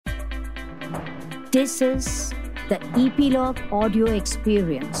This is the Epilogue Audio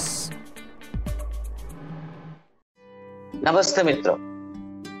Experience. નમસ્તે મિત્રો,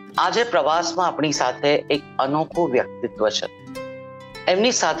 આજે પ્રવાસમાં આપણી સાથે એક અનોખું વ્યક્તિત્વ છે.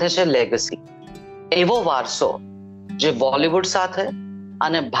 એમની સાથે છે લેગસી, એવો વારસો જે બોલિવૂડ સાથે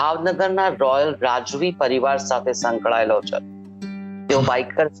અને ભાવનગરના રોયલ રાજવી પરિવાર સાથે સંકળાયેલો છે. તેઓ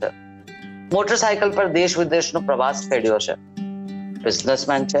બાઇકર છે, મોટરસાયકલ પર દેશ વિદેશનો પ્રવાસ ખેડ્યો છે,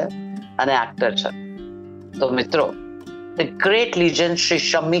 બિઝનેસમેન છે અને એક્ટર છે. તો મિત્રો, the great legend Shri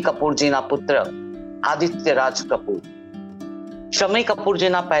Shammi કપૂરજીના પુત્ર આદિત્ય રાજ કપૂર. શમ્મી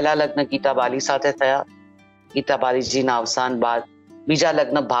કપૂરજીના પહેલા લગ્ન ગીતા બાલી સાથે થયા. ગીતા બાલીજીના અવસાન બાદ બીજા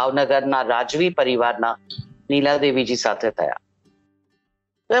લગ્ન ભાવનગરના રાજવી પરિવારના નીલાદેવીજી સાથે થયા.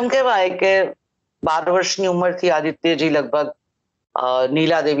 તો એમ કહેવાય કે 12 વર્ષની ઉંમરથી આદિત્યજી લગભગ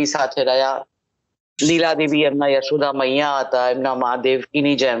નીલાદેવી સાથે રહ્યા. નીલાદેવી એમના યશોદા મૈયા હતા, એમના મા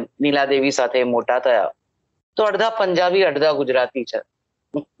દેવકીની જેમ નીલાદેવી સાથે મોટા થયા. તો અડધા પંજાબી અડધા ગુજરાતી છે.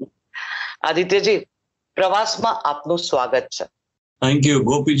 आदित्य जी, प्रवास में आपનું स्वागत है. थैंक यू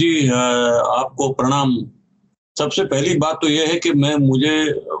गोपी जी, आपको प्रणाम. सबसे पहली बात तो यह है कि मुझे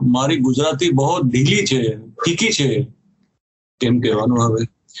मारी गुजराती बहुत ढीली है, फीकी है. केम कहेवानुं हवे,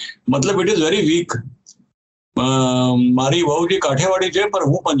 मतलब इट इज वेरी वीक. मारी वहू जी काठियावाड़ी है पर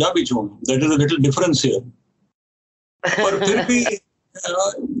हूँ पंजाबी छूं. That is a little difference here. पर फिर भी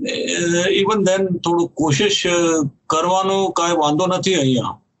इवन देन थोड़ू कोशिश करवानो काई वांधो नथी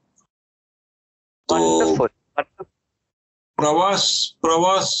अहींया. तो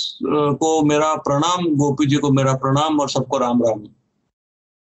प्रवास को मेरा प्रणाम, गोपी जी को मेरा प्रणाम और सबको राम राम.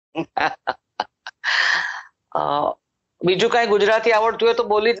 बीजू कई गुजराती आवड़तुं होय तो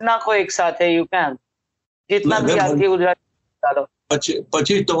बोली ज नाखो एक साथे. यू कैन जितना भी आती है गुजराती चालो.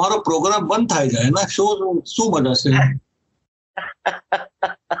 પછી તમારો પ્રોગ્રામ બંધ થઈ જાય ને, શું મજા છે.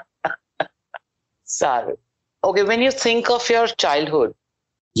 સારું. Okay, when you think of your childhood,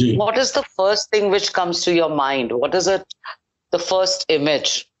 what is the first thing which comes to your mind? What is it, the first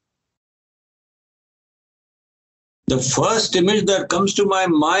image? The first image that comes to my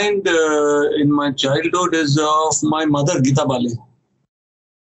mind in my childhood is of my mother, Geeta Bali.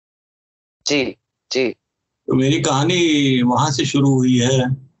 जी जी. तो मेरी कहानी वहां से शुरू हुई है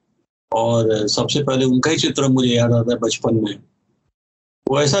और सबसे पहले उनका ही चित्र मुझे याद आता है बचपन में.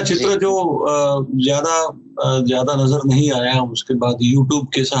 वो ऐसा चित्र जो ज्यादा नजर नहीं आया, उसके बाद YouTube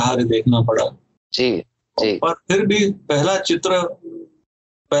के सहारे देखना पड़ा. जी जी. पर फिर भी पहला चित्र,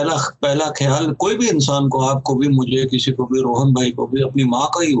 पहला ख्याल कोई भी इंसान को, आपको भी, मुझे, किसी को भी, रोहन भाई को भी, अपनी माँ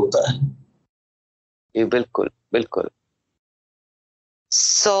का ही होता है. जी बिल्कुल बिल्कुल.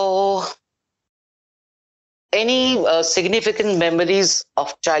 So any significant memories of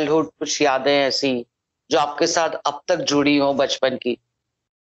childhood, कुछ यादें ऐसी जो आपके साथ अब तक जुड़ी हो बचपन की?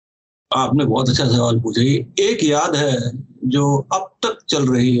 आपने बहुत अच्छा सवाल पूछा. एक याद है जो अब तक चल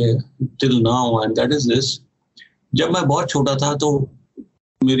रही है till now, and that is this. जब मैं बहुत छोटा था तो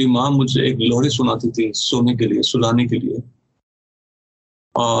मेरी माँ मुझे एक लोरी सुनाती थी सोने के लिए, सुलाने के लिए.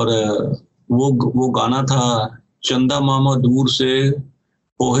 और वो गाना था, चंदा मामा दूर से,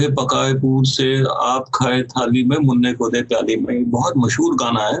 पोहे पकाए पूर से, आप खाए थाली में, मुन्ने को दे प्याली में. बहुत मशहूर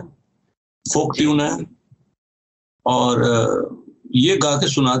गाना है, फोक ट्यून है. और ये गा के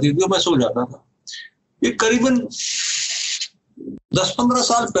सुनाती थी और मैं सो जाता था. ये करीबन 10-15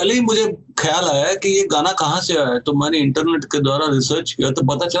 साल पहले ही मुझे ख्याल आया कि ये गाना कहाँ से आया. तो मैंने इंटरनेट के द्वारा रिसर्च किया तो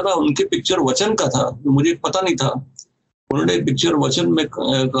पता चला उनके पिक्चर वचन का था. मुझे पता नहीं था. उन्होंने पिक्चर वचन में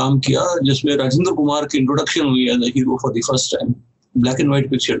काम किया जिसमें राजेंद्र कुमार की इंट्रोडक्शन हुई as a hero for the first time. Black and white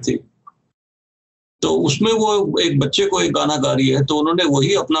picture थी. तो उसमें वो एक बच्चे को एक गाना गा रही है, तो उन्होंने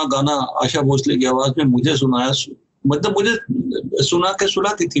वही अपना गाना आशा भोसले की आवाज में मुझे सुनाया. मतलब मुझे सुना के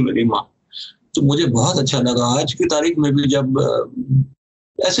सुनाती थी मेरी माँ. तो मुझे बहुत अच्छा लगा. आज की तारीख में भी जब,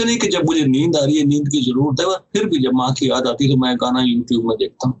 ऐसे नहीं कि जब मुझे नींद आ रही है, नींद की जरूरत है, फिर भी जब माँ की याद आती है तो मैं गाना YouTube में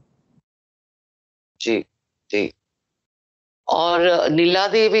देखता हूँ. जी जी. और नीला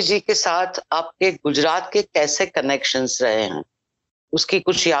देवी जी के साथ आपके गुजरात के कैसे कनेक्शंस रहे हैं, उसकी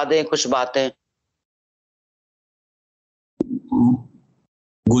कुछ यादें, कुछ बातें?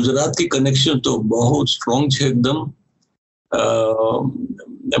 गुजरात की कनेक्शन तो बहुत स्ट्रॉन्ग है एकदम.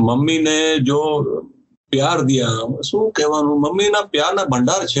 मम्मी ने जो प्यार दिया, शू कहेवानुं, मम्मी ना प्यार ना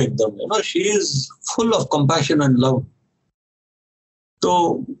भंडार है एकदम. She is full of compassion and love. तो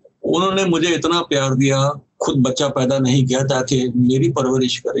उन्होंने मुझे इतना प्यार दिया. खुद बच्चा पैदा नहीं किया ताकि मेरी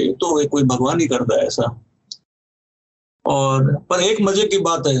परवरिश करे, तो कोई भगवान ही करता है ऐसा. और पर एक मजे की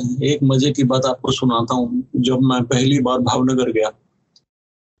बात है, एक मजे की बात आपको सुनाता हूँ. जब मैं पहली बार भावनगर गया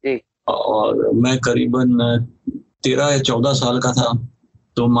और मैं करीबन 13 या 14 साल का था,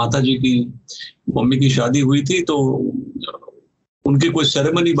 तो माता जी की, मम्मी की शादी हुई थी, तो उनकी कोई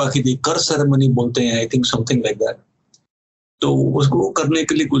सेरेमनी बाकी थी, कर सेरेमनी बोलते हैं, I think something like that. तो उसको करने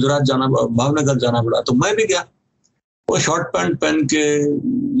के लिए गुजरात जाना, भावनगर जाना पड़ा, तो मैं भी गया। वो शॉर्ट पैंट पहन के,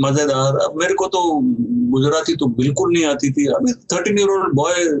 मजेदार। अब मेरे को तो गुजराती तो बिल्कुल नहीं आती थी। अभी 13-year-old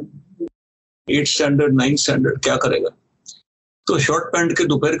boy, 8th standard 9th standard, क्या करेगा। तो शॉर्ट पैंट के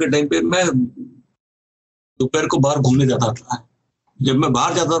दोपहर के टाइम पे मैं दोपहर को बाहर घूमने जाता था। जब मैं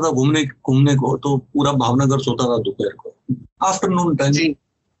बाहर जाता था घूमने को, तो पूरा भावनगर सोता था दोपहर को, आफ्टरनून टाइम।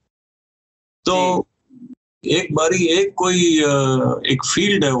 तो एक बारी एक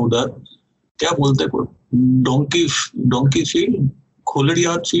फील्ड है उधर, क्या बोलते हैं, डोंकी फील्ड,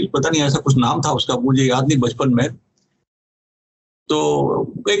 खोलड़िया फील्ड, पता नहीं ऐसा कुछ नाम था उसका, मुझे याद नहीं बचपन में। तो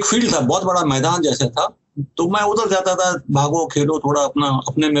एक फील्ड था, बहुत बड़ा मैदान जैसा था। तो मैं उधर जाता था, भागो खेलो थोड़ा,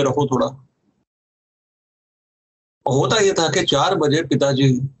 अपने में रहो थोड़ा। होता ये था कि 4 बजे पिताजी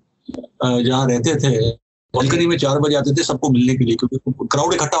जहाँ रहते थे, बालकनी में 4 बजे आते थे सबको मिलने के लिए, क्योंकि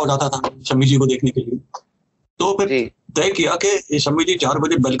क्राउड इकट्ठा हो जाता था शम्मी जी को देखने के लिए। तो फिर तय किया कि शम्मी जी 4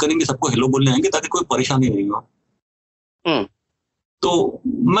 बजे बालकनी में सबको हेलो बोलने आएंगे, ताकि कोई परेशानी नहीं हो। तो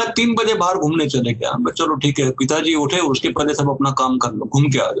मैं 3 बजे बाहर घूमने चले गया। मैं, चलो ठीक है, पिताजी उठे, उसके पहले सब अपना काम कर लो, घूम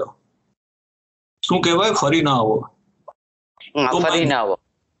के आ जाओ, शू कहवाय फरी ना हो। तो फरी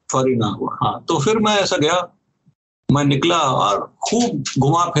ना हो, हाँ। तो फिर मैं ऐसा गया, मैं निकला और खूब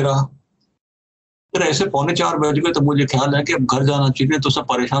घुमा फिरा। फिर ऐसे 3:45 बज गए, तो मुझे ख्याल है कि अब घर जाना चाहिए, तो सब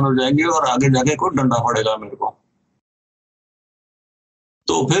परेशान हो जाएंगे और आगे जाके कोई डंडा पड़ेगा मेरे को।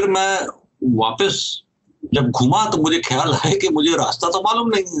 तो फिर मैं वापस जब घुमा, तो मुझे ख्याल है कि मुझे रास्ता तो मालूम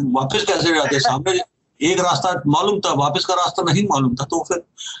नहीं है, वापस कैसे जाते। सामने एक रास्ता मालूम था, वापस का रास्ता नहीं मालूम था। तो फिर,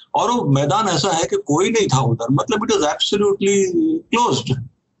 और वो मैदान ऐसा है कि कोई नहीं था उधर, मतलब इट वाज एब्सोल्युटली क्लोज्ड।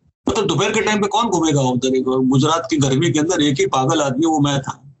 मतलब दोपहर के टाइम पे कौन घूमेगा उधर, गुजरात की गर्मी के अंदर एक ही पागल आदमी, वो मैं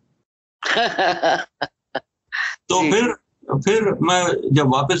था। तो फिर मैं जब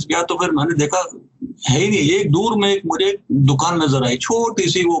वापस गया, तो फिर मैंने देखा है ही नहीं। एक दूर में मुझे एक दुकान नजर आई, छोटी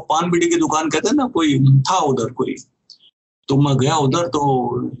सी, वो पान बीड़ी की दुकान कहते हैं ना, कोई था उधर कोई। तो मैं गया उधर, तो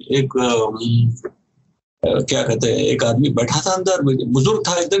एक क्या कहते हैं, एक आदमी बैठा था अंदर, बुजुर्ग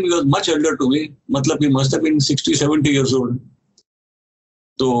था एकदम, he was much elder to me, मतलब he must have been 60-70 years old।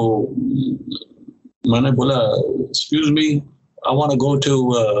 तो मैंने बोला, excuse me, I want to go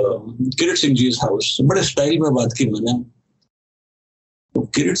to Kirit Singh ji house. बड़े स्टाइल में बात की मैंने। तो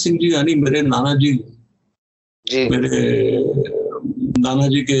किरीट सिंह जी यानी मेरे नाना जी, मेरे नाना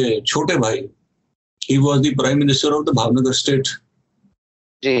जी के छोटे भाई। He was the prime minister of the Bhavnagar state.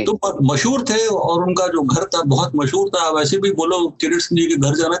 तो मशहूर थे, और उनका जो घर था बहुत मशहूर था। वैसे भी बोलो किरीट सिंह जी के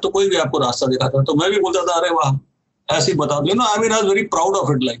घर जाना है, तो कोई भी आपको रास्ता दिखाता। तो मैं भी बोलता था, अरे वाह, ऐसे ही बता दो ना, I mean I was very proud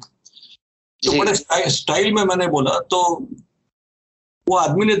of it, like. तो बड़े स्टाइल में मैंने बोला। तो वो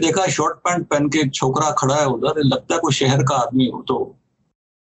आदमी ने देखा, शॉर्ट पैंट पहन के एक छोकरा खड़ा है उधर, लगता है कोई शहर का आदमी हो। तो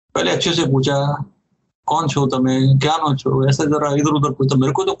पहले अच्छे से पूछा, कौन छो तुम्हें, क्या ना छो, ऐसा जरा इधर उधर पूछा।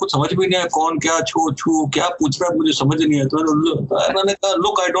 मेरे को तो कुछ समझ भी नहीं आया, कौन क्या छो छू क्या पूछ रहा है, मुझे समझ नहीं आया। तो मैंने कहा,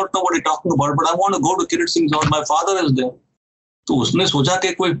 look, I don't know what you talking about, but I want to go to Kirit Singh house, my father is there. तो उसने सोचा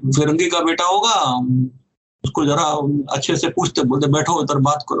कि कोई फिरंगी का बेटा होगा, उसको जरा अच्छे से पूछते, बोलते बैठो इधर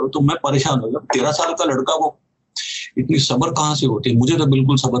बात करो। तो मैं परेशान हो गया, 13 साल का लड़का, वो इतनी सब्र कहाँ से होती, मुझे तो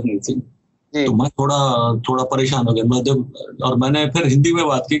बिल्कुल सब्र नहीं थी। तो मैं थोड़ा परेशान हो गया। और मैंने फिर हिंदी में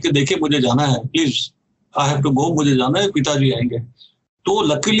बात की कि देखिए, मुझे जाना है, please I have to go, मुझे जाना है, पिताजी आएंगे। तो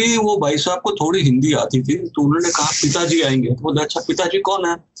लकीली वो भाई साहब को थोड़ी हिंदी आती थी, तो उन्होंने कहा पिताजी आएंगे। तो बोला, अच्छा पिताजी कौन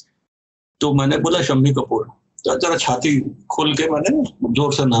है? तो मैंने बोला, शम्मी कपूर। तो जरा छाती खोल के मैंने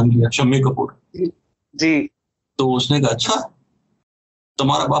जोर से नाम लिया, शम्मी कपूर जी। तो उसने कहा, अच्छा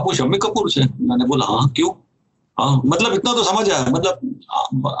तुम्हारा बापू शम्मी कपूर से? मैंने बोला, हाँ, क्यों? हाँ, मतलब इतना तो समझ आया, मतलब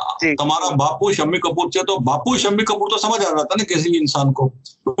तुम्हारा बापू शम्मी कपूर से, तो बापू शम्मी कपूर तो समझ आ रहा था ना किसी इंसान को।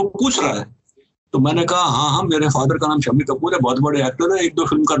 तो पूछ रहा है। तो मैंने कहा, हाँ, मेरे फादर का नाम शम्मी कपूर है, बहुत बड़े एक्टर है, 1-2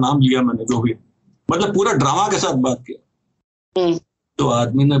 फिल्म का नाम लिया मैंने, जो भी, मतलब पूरा ड्रामा के साथ बात किया। तो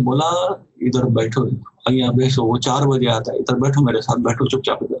आदमी ने बोला, इधर बैठो, यहाँ बैठो, वो 4 बजे आता है, इधर बैठो, मेरे साथ बैठो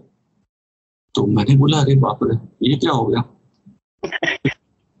चुपचाप इधर। तो मैंने बोला, अरे बाप रे, ये क्या हो गया?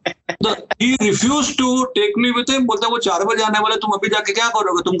 He refused to take me with him। बोलता, वो 4 बजे आने वाले, तुम अभी जाके क्या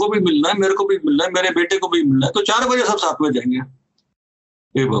करोगे? तुमको भी मिलना है, मेरे को भी मिलना है, मेरे बेटे को भी मिलना है, तो 4 बजे सब साथ में जाएंगे।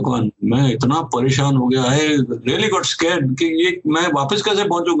 हे भगवान, मैं इतना परेशान हो गया है, रियली गॉट स्कैर्ड कि ये मैं वापस कैसे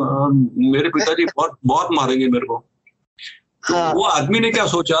पहुंचूंगा, मेरे पिताजी बहुत मारेंगे मेरे को। तो वो आदमी ने क्या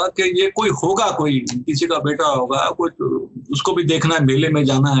सोचा कि ये कोई होगा, कोई किसी का बेटा होगा, कोई, उसको भी देखना है, मेले में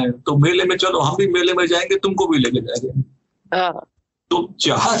जाना है, तो मेले में चलो, हम भी मेले में जाएंगे, तुमको भी लेके जाएंगे। तो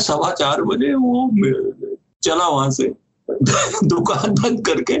 4-4:15 बजे वो चला वहां से, दुकान बंद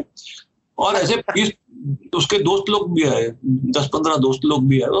करके, और ऐसे 20 उसके दोस्त लोग भी आए, 10-15 दोस्त लोग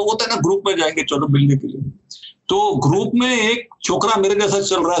भी आए। वो होता है ना ग्रुप में जाएंगे चलो मिलने के लिए, तो ग्रुप में एक छोकरा मेरे जैसा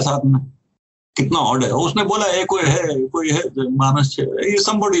चल रहा है साथ में, कितना ऑड है। उसने बोला कोई है मानस ये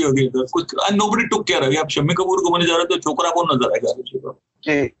somebody होगी कुछ, nobody took care of। आप शम्मी कपूर को मैंने जा रहे तो छोकरा कौन नजर आएगा।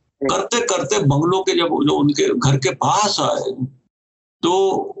 करते करते बंगलों के जब जो उनके घर के पास आए, तो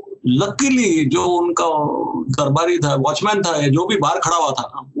लकीली जो उनका दरबारी था, वॉचमैन था, जो भी बाहर खड़ा हुआ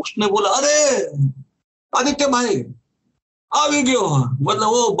था, उसने बोला अरे आदित्य भाई आ भी गयो। मतलब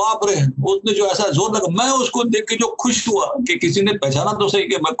वो बाप रे, उसने जो ऐसा जोर लगा, मैं उसको देख के जो खुश हुआ कि किसी ने पहचाना तो सही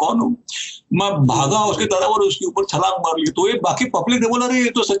कि मैं कौन हूँ। मैं भागा उसकी तरफ और उसके ऊपर छलांग मार ली। तो ये बाकी पब्लिक ने बोला अरे ये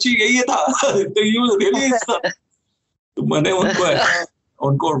तो सच्ची यही था। तो ये रियली, तो मैंने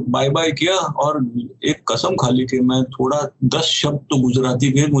उनको बाय बाय किया और एक कसम खा ली कि मैं थोड़ा 10 शब्द तो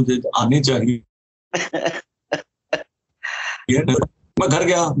गुजराती के मुझे आने चाहिए। मैं घर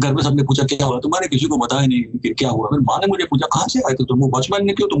गया, घर में सबने पूछा क्या हुआ, तुम्हारे किसी को बताया नहीं कि क्या हुआ। फिर माँ ने मुझे पूछा कहाँ से आए थे तुम, वॉचमैन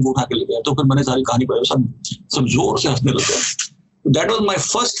ने क्यों तुमको उठा के ले गया। तो फिर मैंने सारी कहानी बताई, सब जोर से हंसने लगे। That was my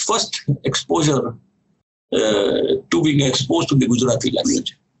first exposure to being exposed to the Gujarati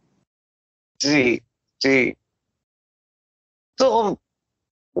language. जी जी। तो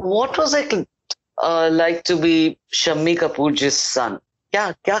what was it like to be Shammi Kapoor जिस सन?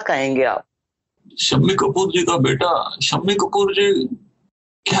 क्या कहेंगे आप? शम्मी कपूर जी का बेटा, शम्मी कपूर जी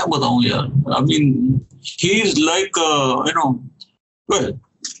क्या बताऊं यार। आई mean he is like well,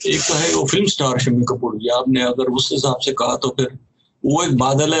 एक तो है वो फिल्म स्टार शम्मी कपूर जी, आपने अगर उस हिसाब से कहा तो फिर वो एक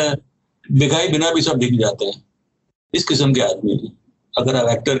बादल है, दिखाई बिना भी सब दिख जाते हैं, इस किस्म के आदमी। अगर आप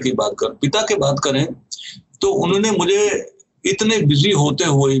एक्टर की बात करें, पिता की बात करें, तो उन्होंने मुझे इतने बिजी होते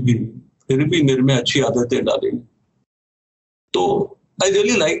हुए भी फिर भी मेरे में अच्छी आदतें डाली। तो I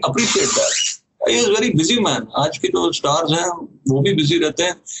really like appreciate that. I is very busy man. आज के जो स्टार्स हैं वो भी बिजी रहते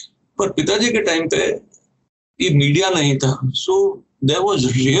हैं, पर पिताजी के टाइम पे ये मीडिया नहीं था, so there was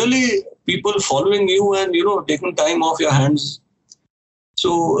really people following you and taking time of your hands.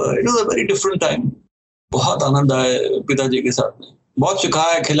 So it was a very different time. बहुत आनंद आया पिताजी के साथ में, बहुत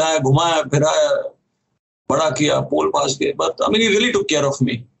सिखाया, खिलाया, घुमाया, फिराया, बड़ा किया, पोल पास किए, but I mean he really took care of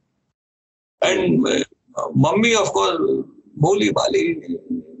me. And mummy of course भोली भाली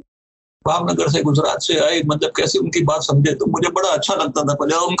भावनगर से, गुजरात से आई, मतलब कैसे उनकी बात समझे, तो मुझे बड़ा अच्छा लगता था।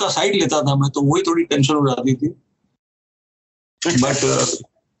 पहले उनका साइड लेता था मैं, तो वही थोड़ी टेंशन हो जाती थी।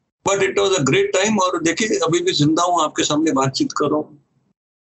 But it was a great time. और देखिए अभी भी जिंदा हूँ, आपके सामने बातचीत कर रहा हूँ।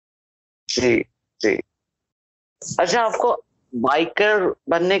 जी जी। अच्छा, आपको बाइकर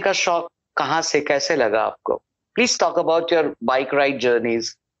बनने का शौक कहाँ से, कैसे लगा आपको? Please talk about your bike ride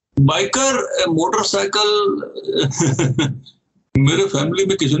journeys. Biker motorcycle मेरे फैमिली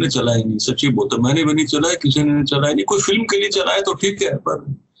में किसी ने चलाया नहीं, सच्ची बोलता, मैंने भी नहीं चलाया, किसी ने चलाया नहीं। कोई फिल्म के लिए चलाया तो ठीक है,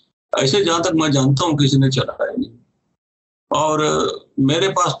 पर ऐसे जहां तक मैं जानता हूँ किसी ने चलाया नहीं। और मेरे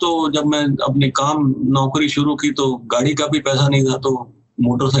पास तो जब मैं अपने काम नौकरी शुरू की तो गाड़ी का भी पैसा नहीं था, तो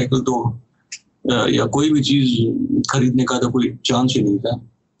मोटरसाइकिल तो या कोई भी चीज खरीदने का तो कोई चांस ही नहीं था।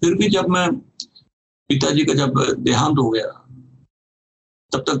 फिर भी जब मैं पिताजी का जब देहांत हो गया,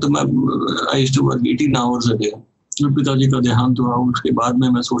 तब तक तो मैं I used to work 18 hours a day. जब पिताजी का देहांत हुआ उसके बाद में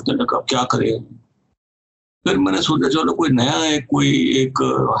मैं सोचने लगा अब क्या करें। फिर मैंने सोचा चलो कोई नया कोई एक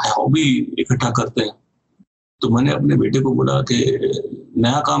हॉबी इकट्ठा करते हैं। तो मैंने अपने बेटे को बोला कि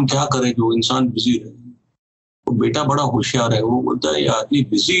नया काम क्या करे जो इंसान बिजी रहे। तो बेटा बड़ा होशियार है, वो बोलता है ये आदमी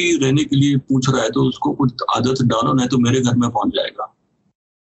बिजी रहने के लिए पूछ रहा है तो उसको कुछ आदत डालो, नहीं तो मेरे घर में पहुंच जाएगा।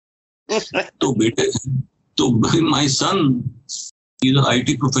 तो बेटे, तो my son is a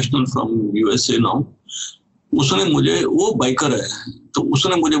IT professional from USA now. उसने मुझे, वो बाइकर है, तो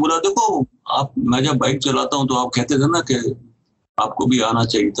उसने मुझे बोला देखो आप, मैं जब बाइक चलाता हूँ तो आप कहते थे ना कि आपको भी आना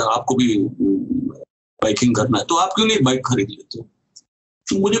चाहिए था, आपको भी बाइकिंग करना है, तो आप क्यों नहीं बाइक खरीद लेते?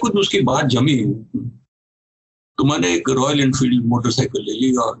 तो मुझे कुछ उसकी बात जमी, तो मैंने एक रॉयल एनफील्ड मोटरसाइकिल ले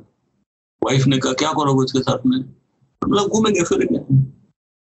ली। और वाइफ ने कहा क्या करोगे उसके साथ में? मतलब घूमेंगे फिरेंगे।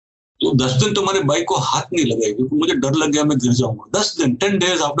 तो 10 दिन तो मैंने बाइक को हाथ नहीं लगाई क्योंकि मुझे डर लग गया मैं गिर जाऊंगा। 10 दिन, 10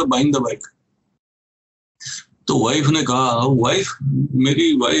 days after buying the bike. तो वाइफ ने कहा, वाइफ,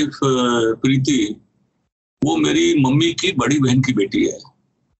 मेरी वाइफ प्रीति, वो मेरी मम्मी की बड़ी बहन की बेटी है,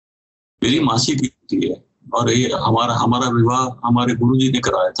 मेरी मासी की बेटी है, और ये हमारा विवाह हमारे गुरुजी ने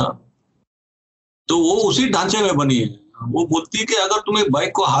कराया था। तो वो उसी ढांचे में बनी है। वो बोलती है कि अगर तुम्हें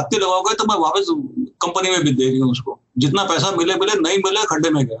बाइक को हाथ नहीं लगाओगे तो मैं वापस कंपनी में भी दे रही हूँ उसको, जितना पैसा मिले मिले, नहीं मिले खड्डे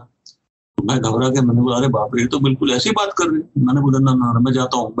में गया। तो मैं घबरा के मैंने बोला अरे बाप रे, तो बिल्कुल ऐसी बात कर रही। मैंने बोला ना मैं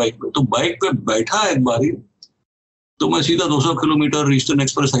जाता हूँ बाइक पे। तो बाइक पे बैठा एक बारी तो मैं सीधा 200 किलोमीटर ईस्टर्न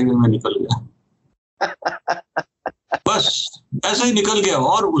एक्सप्रेस हाईवे में निकल गया। बस ऐसे ही निकल गया।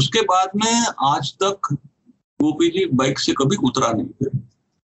 और उसके बाद में आज तक गोपी जी बाइक से कभी उतरा नहीं फिर।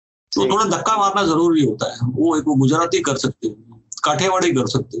 तो थोड़ा धक्का मारना जरूरी होता है। वो गुजराती कर सकते हैं, काठियावाड़ी कर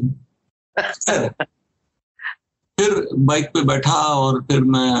सकते हैं। फिर बाइक पे बैठा और फिर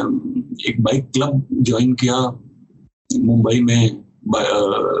मैं एक बाइक क्लब ज्वाइन किया मुंबई में,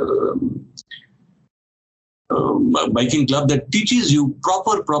 biking club that teaches you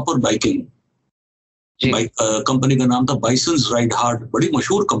proper biking. Bike company का नाम था बाइसन्स राइड हार्ड। बड़ी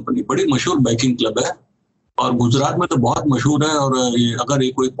मशहूर कंपनी, बड़ी मशहूर बाइकिंग क्लब है और गुजरात में तो बहुत मशहूर है। और अगर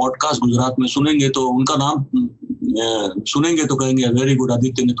ये कोई पॉडकास्ट गुजरात में सुनेंगे तो उनका नाम सुनेंगे तो कहेंगे वेरी गुड,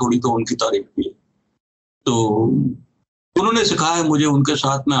 आदित्य ने थोड़ी तो उनकी तारीफ की। तो उन्होंने सिखाया मुझे, उनके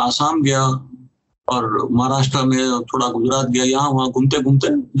साथ में आसाम गया और महाराष्ट्र में, थोड़ा गुजरात गया, यहाँ वहाँ घूमते घूमते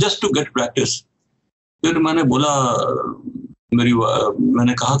जस्ट टू गेट प्रैक्टिस। फिर मैंने बोला,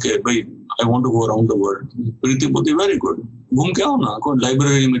 मैंने कहा कि भाई आई want to go around the world. प्रीति बोलती वेरी गुड, घूम के आओ ना,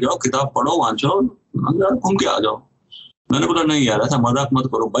 लाइब्रेरी में जाओ, किताब पढ़ो, वांचो, घूम के आ जाओ। मैंने बोला नहीं यार, ऐसा मजाक मत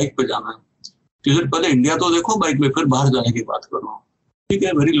करो, बाइक पे जाना है। फिर पहले इंडिया तो देखो बाइक पे, फिर बाहर जाने की बात करो। ठीक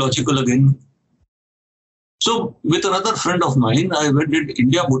है, very logical again. So with another friend of mine, I did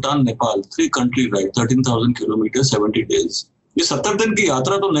India, Bhutan, Nepal, 3 country ride, 13,000 kilometers, 70 days. ये 70 दिन की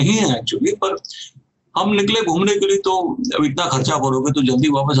यात्रा तो नहीं है एक्चुअली, पर हम निकले घूमने के लिए। तो अब इतना खर्चा करोगे तो जल्दी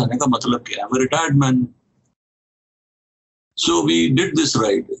वापस आने का मतलब क्या है? I'm a retired man. So we did this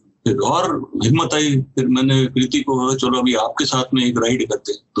ride. फिर और हिम्मत आई, फिर मैंने प्रीति को चलो अभी आपके साथ में एक राइड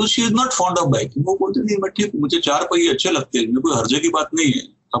करते हैं। तो she is not fond of biking. वो बोलते नहीं, मैं ठीक, मुझे 4 पहिए अच्छे लगते हैं, कोई हर्जे की बात नहीं है।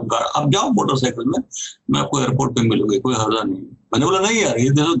 अब जाओ मोटरसाइकिल में, मैं आपको एयरपोर्ट पे मिलूंगी, कोई हर्जा नहीं। मैंने बोला नहीं यार, ये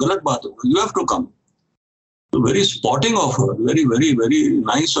गलत बात होगा, यू हैव टू कम। तो very spotting of her, very very very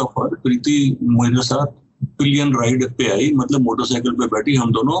nice of her. प्रीति मेरे साथ पिलियन राइड पे आई, मतलब मोटरसाइकिल पे बैठी,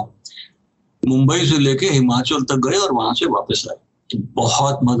 हम दोनों मुंबई से लेके हिमाचल तक गए और वहां से वापस आए। तो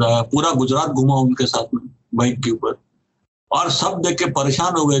बहुत मजा आया, पूरा गुजरात घुमा उनके साथ में बाइक के ऊपर। और सब देख के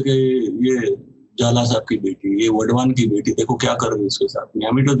परेशान हो गए कि ये जाला साहब की बेटी, ये वडवान की बेटी, देखो क्या कर रही है इसके साथ में।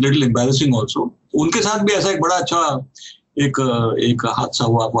 It was little embarrassing also. उनके साथ भी ऐसा एक बड़ा अच्छा एक हादसा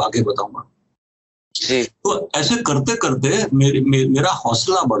हुआ, आपको आगे बताऊंगा। तो ऐसे करते करते मेरा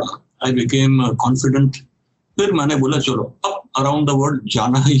हौसला बढ़ा, आई बिकेम कॉन्फिडेंट। फिर मैंने बोला चलो अब अराउंड द वर्ल्ड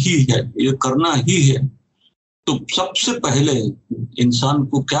जाना ही है, ये करना ही है। तो सबसे पहले इंसान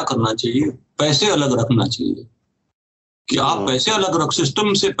को क्या करना चाहिए? पैसे अलग रखना चाहिए। कि आप पैसे अलग रख,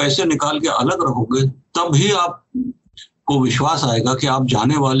 सिस्टम से पैसे निकाल के अलग रखोगे, तब ही आप को विश्वास आएगा कि आप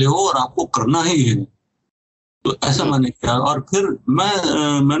जाने वाले हो और आपको करना ही है। तो ऐसा मैंने किया। और फिर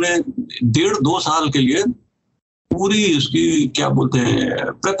मैंने 1.5-2 साल के लिए पूरी इसकी क्या बोलते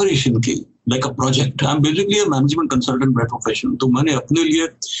हैं प्रिपरेशन की, like a project. I am basically a management consultant by profession. तो मैंने अपने लिए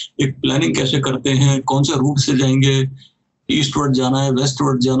एक प्लानिंग कैसे करते हैं, कौन से रूट से जाएंगे, ईस्टवर्ड जाना है,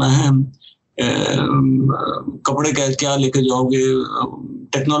 वेस्टवर्ड जाना है, कपड़े क्या लेके जाओगे,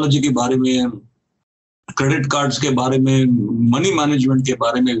 टेक्नोलॉजी के बारे में, क्रेडिट कार्ड्स के बारे में, मनी मैनेजमेंट के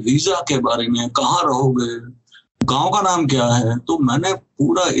बारे में, वीजा के बारे में, कहाँ रहोगे, गांव का नाम क्या है। तो मैंने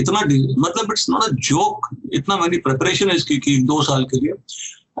पूरा इतना, मतलब इट्स नॉट अ जोक, इतना मैंने प्रिपरेशन इसकी की 2 साल के लिए।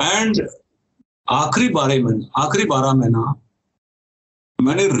 एंड आखिरी 12 महीना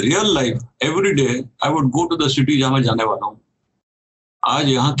मैंने real life every day I would go to the city जहां मैं जाने वाला हूँ। आज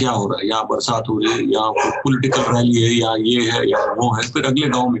यहाँ क्या हो रहा है, यहाँ बरसात हो रही है, यहाँ पॉलिटिकल रैली है, या ये है या वो है, फिर अगले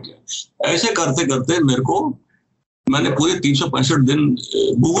गांव में क्या। ऐसे करते करते मैंने पूरे 365 दिन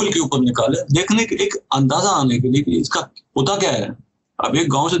गूगल के ऊपर निकाले, देखने के एक अंदाजा आने के लिए कि इसका होता क्या है। अब एक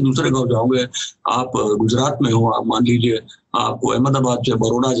गांव से दूसरे गांव जाओगे, आप गुजरात में हो, आप मान लीजिए आपको अहमदाबाद से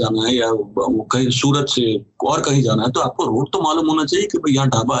बड़ौदा जाना है, या कहीं सूरत से और कहीं जाना है, तो आपको रोड तो मालूम होना चाहिए कि भाई यहाँ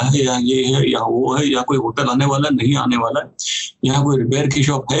ढाबा है, या ये है, या वो है, या कोई होटल आने वाला नहीं आने वाला है, यहाँ कोई रिपेयर की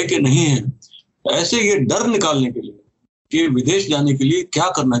शॉप है कि नहीं है। ऐसे ये डर निकालने के लिए कि विदेश जाने के लिए क्या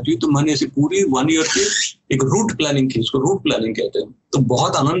करना चाहिए, तो मैंने ऐसे पूरी 1 ईयर की एक रूट प्लानिंग की, इसको रूट प्लानिंग कहते हैं। तो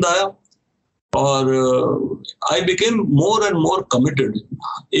बहुत आनंद आया और I became more and more committed.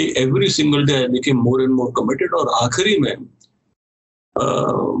 Every single day I became more and more committed. और आखिरी में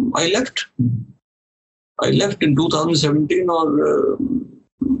आई लेफ्ट इन 2017 और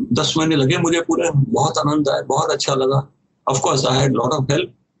 10 महीने लगे मुझे पूरे। बहुत आनंद आया, बहुत अच्छा लगा। Of course I had lot of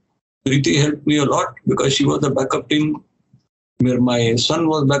help. Preeti helped me a lot because she was the backup team. My son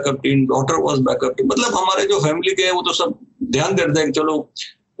was backup team, daughter was backup team. मतलब हमारे जो फैमिली के हैं वो तो सब ध्यान देते हैं कि चलो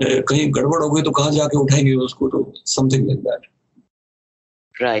कहीं गड़बड़ हो गई तो कहाँ जाके उठाएंगे उसको, तो समथिंग लाइक दैट।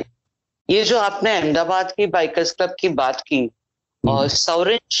 राइट। ये जो आपने अहमदाबाद की बाइकर्स क्लब की बात की और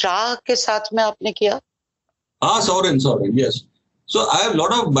सौरेन शाह के साथ में आपने किया? हाँ, Soren, yes. So I have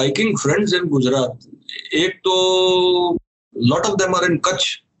lot of biking friends in Gujarat. एक तो lot of them are in Kutch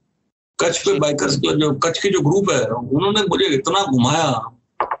पे बाइकर्स क्लब, जो कच्छ की जो ग्रुप है, उन्होंने मुझे इतना घुमाया,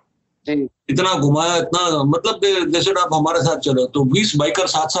 इतना मतलब जैसे आप हमारे साथ चले तो 20 बाइकर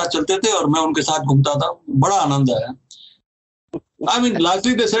साथ साथ चलते थे और मैं उनके साथ घूमता था, बड़ा आनंद आया। I mean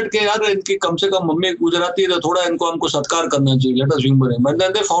lastly they said कि यार इनकी कम से कम मम्मी गुजराती है तो थोड़ा इनको हमको सत्कार करना चाहिए, let us humour him, and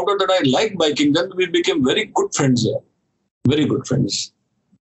then they found out that I like biking, then we became very good friends, very good friends.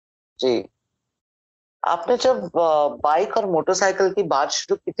 जी, आपने जब बाइक और मोटरसाइकिल की बात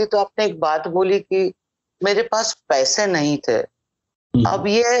शुरू की थी तो आपने एक बात बोली कि मेरे पास पैसे नहीं थे। अब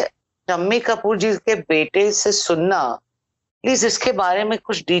ये शम्मी कपूर जी के बेटे से सुनना, प्लीज इसके बारे में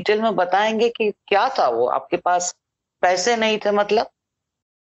कुछ डिटेल में बताएंगे कि क्या था वो, आपके पास पैसे नहीं थे मतलब?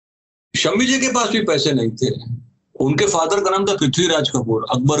 शम्मी जी के पास भी पैसे नहीं थे। उनके फादर का नाम था पृथ्वीराज कपूर,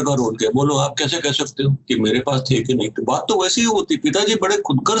 अकबर का रोल किया। बोलो आप कैसे कह सकते हो कि मेरे पास थे कि नहीं थे? बात तो वैसी ही होती। पिताजी बड़े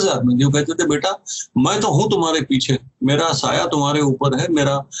खुदगर्ज आदमी, जो कहते थे बेटा मैं तो हूं तुम्हारे पीछे, मेरा साया तुम्हारे ऊपर है,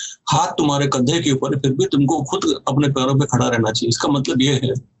 मेरा हाथ तुम्हारे कंधे के ऊपर है, फिर भी तुमको खुद अपने पैरों पे खड़ा रहना चाहिए। इसका मतलब ये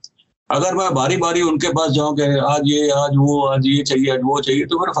है अगर मैं बारी बारी उनके पास जाऊं कि आज ये आज वो, आज ये चाहिए आज वो चाहिए,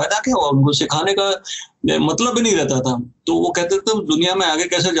 तो फिर फायदा क्या हुआ? उनको सिखाने का मतलब ही नहीं रहता था। तो वो कहते थे तुम दुनिया में आगे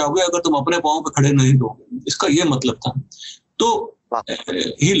कैसे जाओगे अगर तुम अपने पांव पे खड़े नहीं रहोगे, इसका ये मतलब था। तो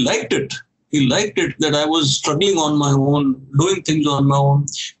he liked it that I was struggling on my own, doing things on my own,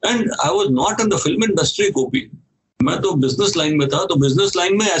 and I was not in the film industry गोपी। मैं तो बिजनेस लाइन में था। तो बिजनेस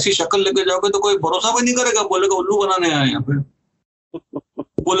लाइन में ऐसी शक्ल लेके जाओगे तो कोई भरोसा भी नहीं करेगा, बोलेगा उल्लू बनाने आए यहाँ पे।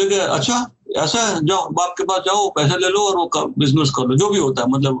 बोलेंगे अच्छा ऐसा है, जाओ बाप के पास जाओ, पैसे ले लो और वो बिजनेस कर लो, जो भी होता है,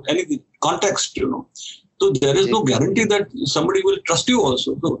 मतलब any context you know. So there is no guarantee that somebody will trust you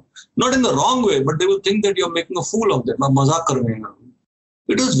also. So, not in the wrong way, but they will think that you're making a fool of them. मजाक कर रहे हैं।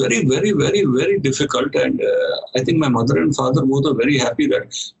 It was very, very, very, very difficult, and I think my mother and father both are very happy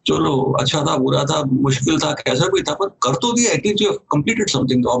that चलो अच्छा था, बुरा था, मुश्किल था, कैसा भी था, पर कर तो दिया। At least you have completed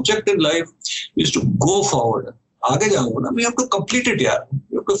something. The object in life is to go forward. आगे जाओ ना, you have to complete it यार,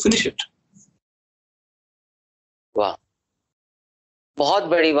 you have to finish it. वाह, बहुत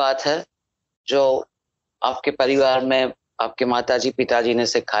बड़ी बात है जो आपके परिवार में आपके माताजी पिताजी ने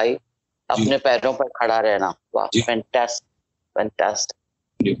सिखाई, अपने पैरों पर खड़ा रहना। वाह, फैंटास्टिक,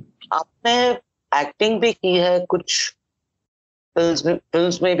 फैंटास्टिक। आपने एक्टिंग भी की है, कुछ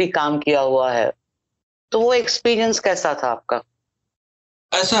फिल्म्स में भी काम किया हुआ है, तो वो एक्सपीरियंस कैसा था आपका?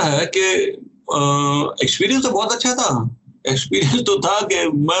 ऐसा है कि एक्सपीरियंस तो बहुत अच्छा था। एक्सपीरियंस तो था कि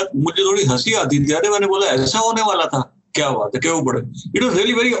मुझे थोड़ी हंसी आती थी। अरे मैंने बोला ऐसा होने वाला था, क्या बात है, क्या वो बड़े। It was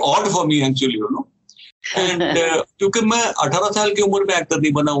really very odd for me actually, you know. And क्योंकि मैं 18 साल की उम्र में एक्टर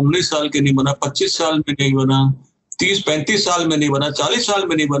नहीं बना, 19 साल के नहीं बना, 25 साल में नहीं बना, 30-35 साल में नहीं बना, 40 साल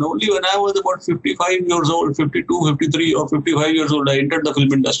में नहीं बना। Only when I was about 55 years old, 52, 53 or 55 years old, I entered the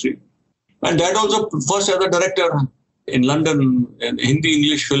film industry. And that also first as a director in London, Hindi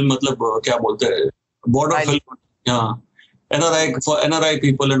English film, मतलब क्या बोलते हैं, बॉर्डर फिल्म, हाँ, NRI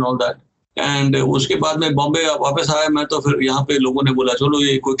people and all that. And उसके बाद में बॉम्बे वापस आया मैं, तो फिर यहाँ पे लोगों ने बोला चलो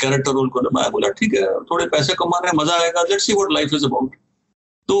ये कोई कैरेक्टर रोल करो। मैं बोला ठीक है, थोड़े पैसे कमाने हैं, मजा आएगा, let's see what life is about.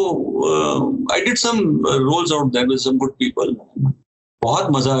 तो I did some roles out there with some good people, बहुत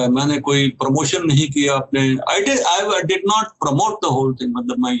मजा आया। मैंने कोई प्रमोशन नहीं किया अपने, I did not promote the whole thing,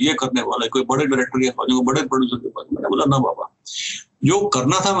 मतलब मैं ये करने वाला कोई बड़े डायरेक्टर के पास, बड़े प्रोड्यूसर के पास। मैंने बोला ना बाबा, जो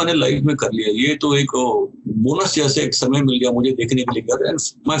करना था मैंने लाइफ में कर लिया। ये तो एक बोनस जैसे एक समय मिल गया मुझे देखने के लिए। And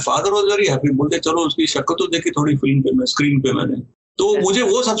my father was very happy, बोलते चलो उसकी शक्ल तो देखी थोड़ी फिल्म पे, स्क्रीन पे मैंने। तो मुझे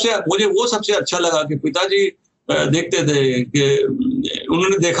वो सबसे अच्छा लगा कि पिताजी देखते थे कि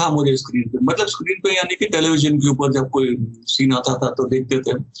उन्होंने देखा मुझे स्क्रीन पे, मतलब स्क्रीन पे यानी कि टेलीविजन के ऊपर जब कोई सीन आता था तो देखते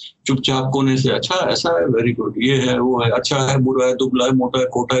थे चुपचाप कोने से, अच्छा ऐसा है, वेरी गुड, ये है वो है, अच्छा है बुरा है, दुबला है मोटा है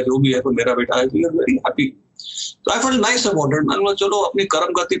खोटा है, जो भी है, तो मेरा बेटा है, तो वेरी हैप्पी। तो I felt nice about it. मैंने चलो अपनी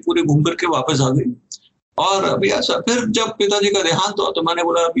कर्म गति पूरी घूम करके वापस आ गई। और अभी ऐसा फिर जब पिताजी का देहांत हुआ तो मैंने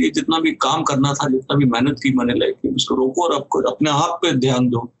बोला अभी जितना भी काम करना था, जितना भी मेहनत की मैंने लाइफ में, उसको रोको और आपको अपने आप पे ध्यान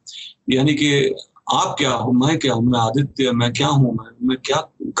दो। यानी कि आप क्या हो, मैं क्या हूँ, मैं आदित्य, मैं क्या हूँ, मैं क्या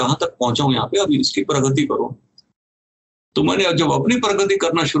कहाँ तक पहुंचा हूँ यहाँ पे, अभी इसकी प्रगति करो। तो मैंने जब अपनी प्रगति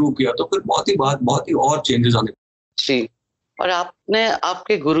करना शुरू किया तो फिर बहुत ही और चेंजेस आने। जी, और आपने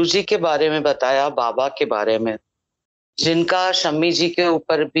आपके गुरुजी के बारे में बताया, बाबा के बारे में, जिनका शम्मी जी के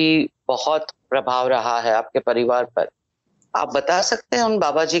ऊपर भी बहुत प्रभाव रहा है आपके परिवार पर। आप बता सकते हैं उन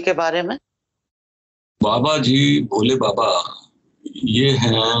बाबा जी के बारे में? बाबा जी, भोले बाबा, ये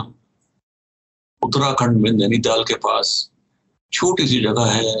हैं उत्तराखंड में नैनीताल के पास छोटी सी जगह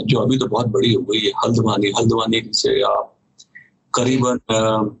है जो अभी तो बहुत बड़ी हो गई है, हल्द्वानी से आप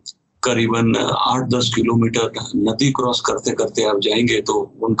करीबन 8-10 किलोमीटर नदी क्रॉस करते करते आप जाएंगे तो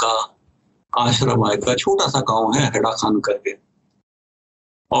उनका आश्रम का छोटा सा गांव है हेड़ा खान करके,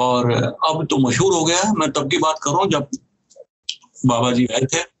 और अब तो मशहूर हो गया है। मैं तब की बात कर रहा हूँ जब बाबा जी आए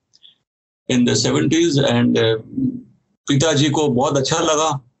थे इन द 70s, एंड पिताजी को बहुत अच्छा लगा।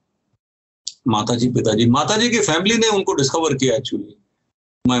 माताजी की फैमिली ने उनको डिस्कवर किया एक्चुअली।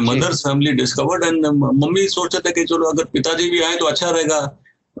 My mother's family discovered, and mummy सोचते थे कि चलो अगर पिताजी भी आए तो अच्छा रहेगा,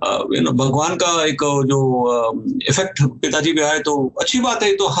 भगवान का एक जो इफेक्ट पिताजी भी आए तो अच्छी बात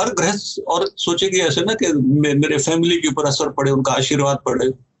है। तो हर गृहस्थ औरत सोचेगी ऐसे ना कि मेरे फैमिली के ऊपर असर पड़े, उनका आशीर्वाद पड़े।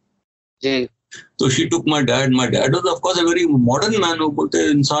 जी। तो she took my dad was of course a very modern man. वो बोलते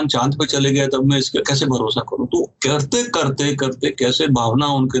इंसान चांद पे चले गया, तब मैं इसका कैसे भरोसा करूं। तो करते करते करते कैसे भावना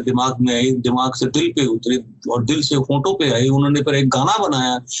उनके दिमाग में आई, दिमाग से दिल पे उतरी और दिल से होंठों पे आई। उन्होंने फिर एक गाना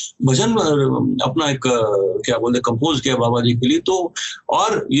बनाया, भजन अपना एक क्या बोलते कंपोज किया बाबा जी के लिए। तो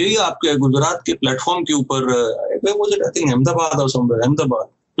और यही आपके गुजरात के प्लेटफॉर्म के ऊपर, आई थिंक अहमदाबाद और समवेयर, अहमदाबाद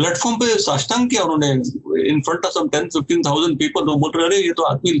प्लेटफॉर्म पे साष्टांग किया उन्होंने in front of some 10-15,000 people. तो बोल रहे अरे ये तो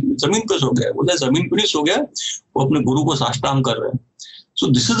आदमी जमीन पे सो गया। बोले जमीन पे नहीं सो गया, वो अपने गुरु को साष्टांग कर रहे हैं। So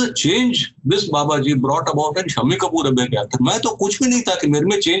this is a change this बाबा जी brought about. And Shammi Kapoor अबे क्या था, मैं तो कुछ भी नहीं था कि मेरे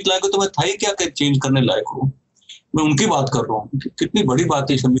में चेंज लाएगा, तो मैं था ही क्या चेंज करने लायक हूँ। मैं उनकी बात कर रहा हूँ, कितनी बड़ी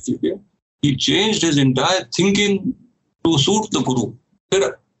बात है शम्मी जी की। He changed his entire thinking to suit the guru.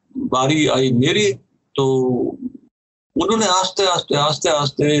 फिर बारी आई मेरी, तो उन्होंने आस्ते आस्ते आस्ते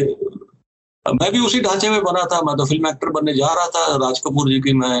आस्ते, मैं भी उसी ढांचे में बना था। मैं तो फिल्म एक्टर बनने जा रहा था, राज कपूर जी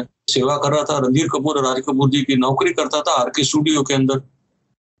की मैं सेवा कर रहा था, रणधीर कपूर और राज कपूर जी की नौकरी करता था आरके स्टूडियो के अंदर।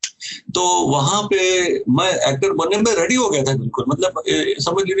 तो वहां पे मैं एक्टर बनने में रेडी हो गया था बिल्कुल। मतलब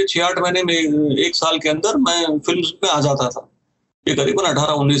समझ लीजिए 6-8 महीने में, 1 साल के अंदर मैं फिल्म में आ जाता था। ये करीबन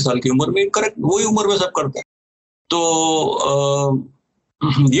 18-19 साल की उम्र में, करेक्ट वही उम्र में सब करते हैं। तो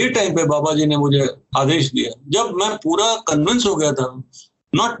ये टाइम पे बाबा जी ने मुझे आदेश दिया जब मैं पूरा कन्विंस हो गया था।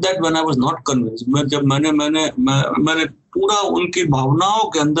 Not that when I was not convince, जब मैंने पूरा उनकी भावनाओं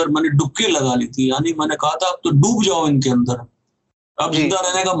के अंदर मैंने डुबकी लगा ली थी। यानी मैंने कहा था अब तो डूब जाओ इनके अंदर, अब जिंदा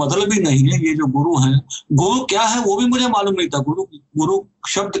रहने का मतलब ही नहीं है। ये जो गुरु हैं, गुरु क्या है वो भी मुझे मालूम नहीं था। गुरु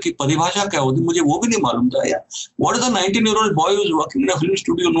शब्द की परिभाषा क्या होती मुझे वो भी नहीं मालूम था यार। What is a 19-year-old boy who is working in a film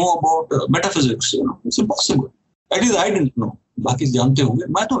studio know about metaphysics? You know, it's impossible. That is, I didn't know. बाकी जानते होंगे,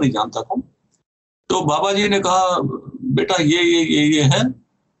 मैं तो नहीं जानता था। तो बाबा जी ने कहा बेटा ये है,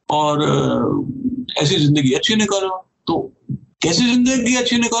 और ऐसी जिंदगी अच्छी निकालो। तो कैसी जिंदगी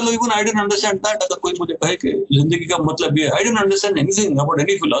अच्छी निकालो, even I didn't understand that. अगर कोई मुझे कहे कि जिंदगी का मतलब ये, I didn't understand anything about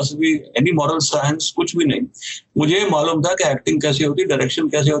any philosophy, any moral science, कुछ भी नहीं। मुझे मालूम था कि एक्टिंग कैसे होती है, डायरेक्शन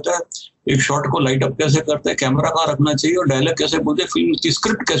कैसे होता है, एक शॉट को लाइट अप कैसे करते हैं, कैमरा कहाँ रखना चाहिए, और डायलॉग कैसे बोलते हैं, फिल्म की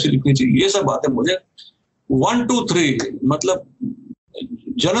स्क्रिप्ट कैसे लिखनी चाहिए, ये सब बातें मुझे 1 2 3 मतलब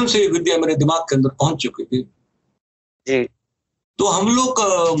जन्म से विद्या मेरे दिमाग के अंदर पहुंच चुकी थी। जी। तो हम लोग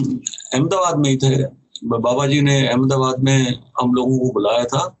अहमदाबाद में ही थे। बाबा जी ने अहमदाबाद में हम लोगों को बुलाया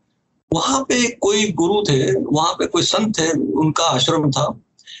था। वहां पे कोई गुरु थे, वहां पे कोई संत थे, उनका आश्रम था।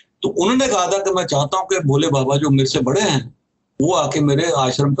 तो उन्होंने कहा था कि मैं चाहता हूं कि भोले बाबा जो मेरे से बड़े हैं वो आके मेरे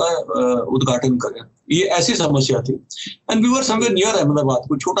आश्रम का उद्घाटन करें। ये ऐसी समस्या थी। And we were somewhere near Ahmedabad,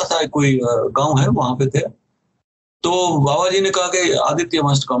 कोई छोटा सा कोई गांव है, वहां पे थे। तो बाबा जी ने कहा कि आदित्य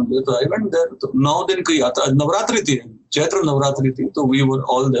मस्ट कम। तो आई वेंट देयर। तो 9 दिन की यात्रा, नवरात्रि थी, चैत्र नवरात्रि थी, तो वी वर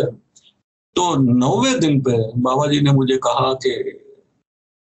ऑल देयर। तो 9वें दिन पे बाबा जी ने मुझे कहा कि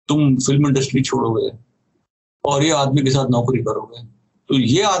तुम फिल्म इंडस्ट्री छोड़ोगे और ये आदमी के साथ नौकरी करोगे। तो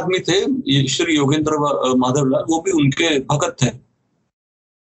ये आदमी थे, ये श्री योगेंद्र माधवलाल, वो भी उनके भगत थे,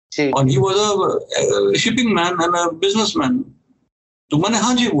 और he was a shipping man and a businessman. तो मैंने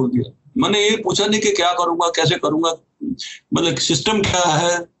हाँ जी बोल दिया। मैंने ये पूछा नहीं कि क्या करूंगा, कैसे करूंगा, मतलब सिस्टम क्या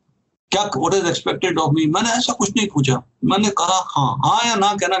है, क्या what is expected of me. मैंने ऐसा कुछ नहीं पूछा। मैंने कहा हाँ या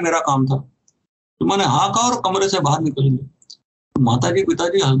ना कहना मेरा काम था। तो मैंने हाँ कहा और कमरे से बाहर निकल गया। तो माताजी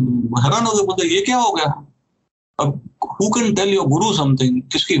पिताजी हैरान हो गए, बोलते ये क्या हो गया। अब who can tell your guru something,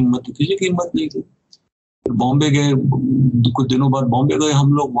 किसकी हिम्मत थी, किसी की हिम्मत नहीं थी। बॉम्बे गए, कुछ दिनों बाद बॉम्बे गए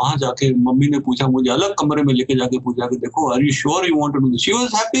हम लोग। वहां जाके मम्मी ने पूछा, मुझे अलग कमरे में लेके जाके पूछा कि देखो are you sure you want to do this. She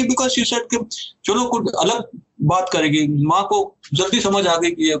was happy because she said कि चलो कुछ अलग बात करेगी। माँ को जल्दी समझ आ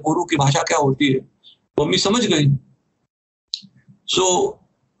गई कि ये गुरु की भाषा क्या होती है, मम्मी समझ गई। सो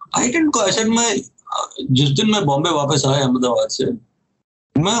आई डिडंट गो। ऐसे मैं जिस दिन मैं बॉम्बे वापस आया अहमदाबाद से,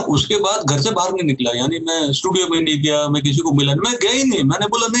 मैं उसके बाद घर से बाहर नहीं निकला। यानी मैं स्टूडियो में नहीं गया, मैं किसी को मिला, मैं गया ही नहीं। मैंने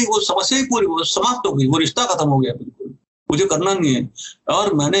बोला नहीं, वो समस्या ही पूरी वो समाप्त हो गई, वो रिश्ता खत्म हो गया बिल्कुल। मुझे करना नहीं है।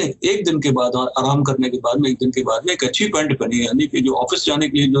 और मैंने एक दिन के बाद, आराम करने के बाद में, एक दिन के बाद में एक अच्छी पैंट पहनी, यानी कि जो ऑफिस जाने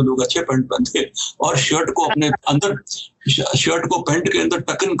के लिए जो लोग अच्छे पैंट पहनते हैं, और शर्ट को अपने अंदर, शर्ट को पैंट के अंदर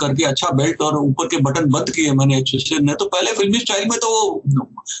टक इन करके अच्छा बेल्ट और ऊपर के बटन बंद किए मैंने अच्छे से। नहीं तो पहले फिल्मी स्टाइल में तो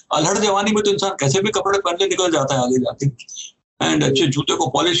अल्हड़ जवानी में तो इंसान कैसे भी कपड़े पहन के निकल जाता है आगे जाके। एंड अच्छे जूते को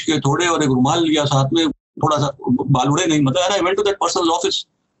पॉलिश किए थोड़े, और एक रुमाल लिया साथ में, थोड़ा सा बाल उड़े नहीं, मतलब I went to that personal office.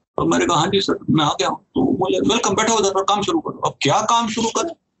 और मैंने कहा हाँ जी सर मैं आ गया हूँ। तो बोले वेलकम, बैठो उधर पर, काम शुरू करो। अब क्या काम शुरू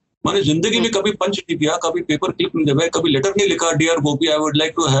करें? मैंने जिंदगी में कभी पंच नहीं किया, कभी पेपर क्लिप नहीं दबाया, कभी लेटर नहीं लिखा dear Gopi I would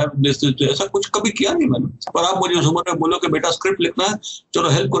like to have this, ऐसा कुछ कभी किया नहीं मैंने। पर आप मुझे उस उम्र में बोलो कि बेटा स्क्रिप्ट लिखना है, चलो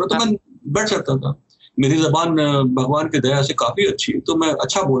हेल्प करो, तो मैं बैठ सकता था। मेरी जबान भगवान की दया से काफी अच्छी, तो मैं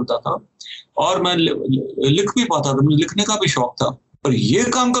अच्छा बोलता था और मैं लिख भी पाता था, मुझे लिखने का भी शौक था। पर ये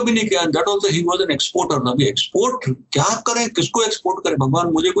काम कभी नहीं किया। That also he was an exporter. अभी एक्सपोर्ट क्या करें, किसको एक्सपोर्ट करें,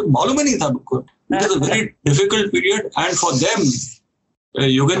 भगवान मुझे कुछ मालूम ही नहीं था। It was a very difficult period and for them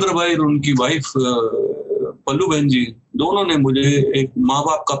Yogendra भाई और उनकी वाइफ पल्लू बहन जी, दोनों ने मुझे एक माँ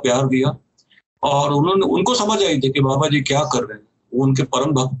बाप का प्यार दिया। और उनको समझ आई थी कि बाबा जी क्या कर रहे हैं। वो उनके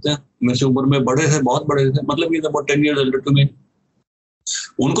परम भक्त हैं, मेरे से उम्र में बड़े थे, बहुत बड़े थे, मतलब ये about 10 years older to me।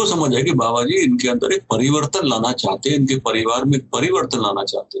 उनको समझ है कि बाबा जी इनके अंदर एक परिवर्तन लाना चाहते हैं, इनके परिवार में एक परिवर्तन लाना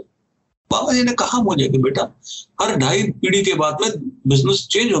चाहते हैं। बाबा जी ने कहा मुझे कि बेटा हर 2.5 पीढ़ी के बाद में बिजनेस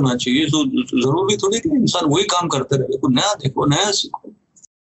चेंज होना चाहिए, तो जरूरी थोड़ी कि इंसान वही काम करते रहे, कुछ नया देखो, नया सीखो।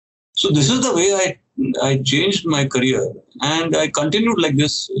 सो this is the way I changed my career and I continued like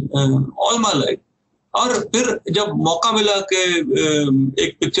this all my life. और फिर जब मौका मिला कि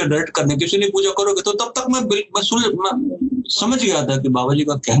एक पिक्चर डायरेक्ट करने, किसी ने पूछा करोगे, तो तब तक मैं समझ गया था कि बाबा जी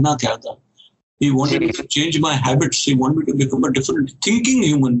का कहना क्या था। He wanted me to change my habits. He wanted me to become a different thinking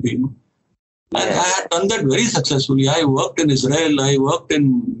human being. And I had done that very successfully. I worked in Israel. I worked in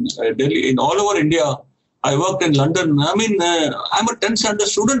Delhi, in all over India. I worked in London. I mean, I'm a 10th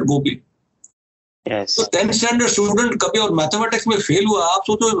standard student, Gopi. Yes. तो 10th standard student कभी और mathematics में fail हुआ, आप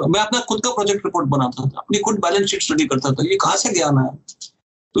सोचो। मैं अपना खुद का प्रोजेक्ट रिपोर्ट बनाता था, अपनी खुद बैलेंस शीट स्टडी करता था। ये कहाँ से ज्ञान आया?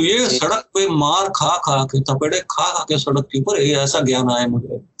 तो ये सड़क पे मार खा खा के, थपेड़े खा खा के सड़क के ऊपर, ये ऐसा ज्ञान आया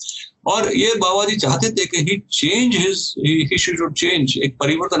मुझे। और ये बाबा जी चाहते थे कि ही शुड चेंज, एक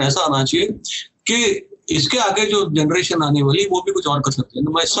परिवर्तन ऐसा आना चाहिए कि इसके आगे जो जनरेशन आने वाली वो भी कुछ और कर सकते हैं।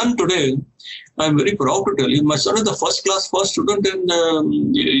 My son today, I am very proud to tell you, my son is the first class first student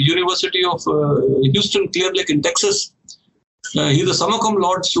in university of Houston clear lake in Texas. He is a summa cum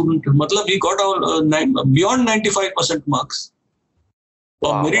laude student, मतलब he got all beyond 95% marks।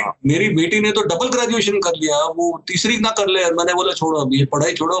 और मेरी बेटी ने तो double graduation कर लिया, वो तीसरी ना कर ले। मैंने बोला छोड़ो अभी ये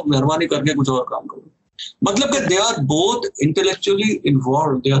पढ़ाई छोड़ो, मेहरबानी करके कुछ और काम करो। मतलब कि they are both intellectually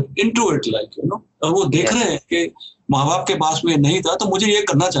involve, they are into it, like you know. और वो देख रहे हैं कि माँ बाप के पास में नहीं था, तो मुझे ये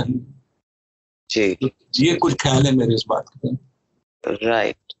करना चाहिए जी। ये कुछ ख्याल है मेरे इस बात के।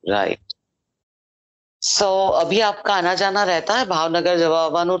 राइट। सो अभी आपका आना जाना रहता है भावनगर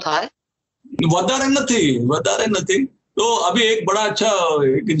जवाबानु था? વધારે નથી। तो अभी एक बड़ा अच्छा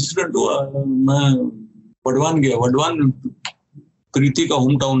एक इंसिडेंट हुआ। मैं वडवान गया। वडवान प्रीति का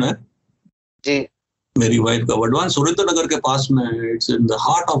होम टाउन है जी, मेरी वाइफ का। वडवान सुरेंद्र नगर के पास में, it's in the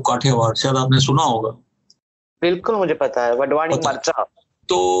heart of Kathiawar, शायद आपने सुना होगा। बिल्कुल मुझे पता है, वडवानी मरचा।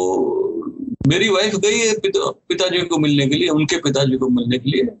 तो मेरी वाइफ गई है पिताजी को मिलने के लिए, उनके पिताजी को मिलने के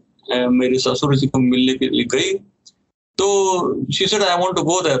लिए, मेरे ससुर जी को मिलने के लिए गई। तो she said I want to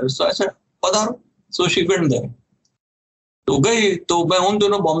go there, so I said पधारो। So she went there. तो गई, तो मैं उन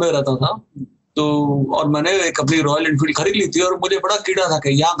दोनों बॉम्बे रहता था, तो और मैंने एक अपनी रॉयल एनफील्ड खरीद ली थी। और मुझे बड़ा कीड़ा था कि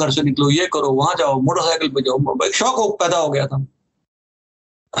यहाँ घर से निकलो, ये करो, वहां जाओ, मोटरसाइकिल पे जाओ, एक शौक पैदा हो गया था।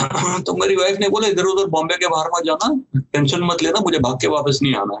 तो मेरी वाइफ ने बोला इधर उधर बॉम्बे के बाहर मत जाना, टेंशन मत लेना, मुझे भाग के वापस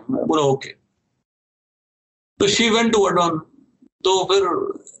नहीं आना है। मैं बोला ओके। तो शी वेंट टू वडवान। तो फिर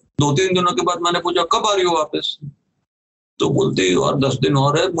 2-3 दिनों के बाद मैंने पूछा कब आ रही हो वापस? तो बोलती और 10 दिन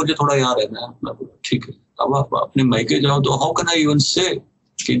और है, मुझे थोड़ा यहाँ रहना है। मैं बोला ठीक है, अब आप अपने मायके जाओ। तो हाउ कैन आई इवन से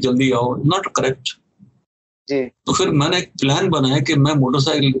कि जल्दी आओ, नॉट करेक्ट। तो फिर मैंने एक प्लान बनाया कि मैं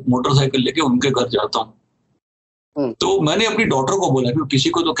मोटरसाइकिल लेके उनके घर जाता हूँ। तो मैंने अपनी डॉटर को बोला कि किसी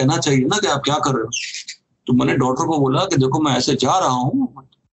को तो कहना चाहिए ना कि आप क्या कर रहे हो। तो मैंने डॉटर को बोला कि देखो मैं ऐसे जा रहा हूँ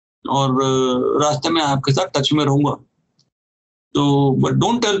और रास्ते में आपके साथ टच में रहूंगा, तो बट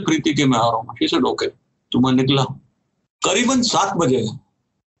डोंट टेल प्रीति कि मैं आ रहा हूँ। She said okay. तो मैं निकला। करीबन 7 बजे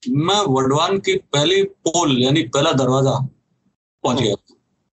मैं वडवान की पहली पोल यानी पहला दरवाजा पहुंच गया।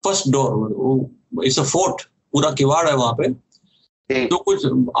 First door, it's a fort, पूरा किवाड़ है वहां पे। तो कुछ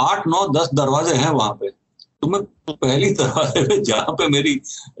 8, 9, 10 दरवाजे हैं वहां पे। तो मैं पहली दरवाजे पे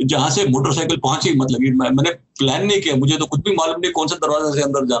जहां से मोटरसाइकिल पहुंची, मतलब मैंने प्लान नहीं किया, मुझे तो कुछ भी मालूम नहीं कौन से दरवाजे से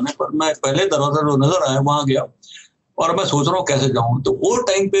अंदर जाना है, पर मैं पहले दरवाजा जो नजर आया वहां गया। और मैं सोच रहा हूँ कैसे जाऊँ। तो वो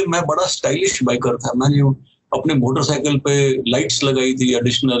टाइम पे मैं बड़ा स्टाइलिश बाइकर था, मैंने अपने मोटरसाइकिल पे लाइट्स लगाई थी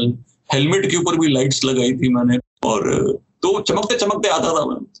एडिशनल, हेलमेट के ऊपर भी लाइट्स लगाई थी मैंने, और तो चमकते चमकते आता था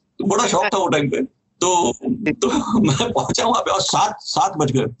मैं, तो बड़ा शौक था वो टाइम पे। तो मैं पहुंचा वहां पे और 7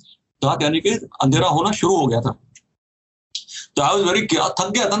 बज गए, 7 यानी कि अंधेरा होना शुरू हो गया था। तो आई वाज वेरी, थक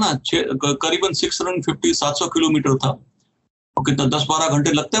गया था ना, करीबन 650-700 किलोमीटर था, और कितना 10-12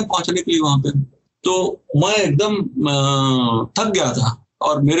 घंटे लगते हैं पहुंचने के लिए वहां पे। तो मैं एकदम थक गया था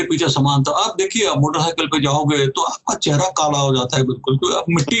और मेरे पीछे सामान था। आप देखिए, आप मोटरसाइकिल पे जाओगे तो आपका चेहरा काला हो जाता है बिल्कुल, तो आप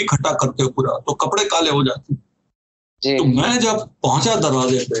मिट्टी इकट्ठा करते हो पूरा, तो कपड़े काले हो जाते हैं। तो मैं जब पहुंचा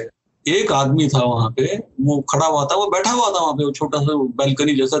दरवाजे पे, एक आदमी था वहां पे, वो खड़ा हुआ था, वो बैठा हुआ था वहां पे, वो छोटा सा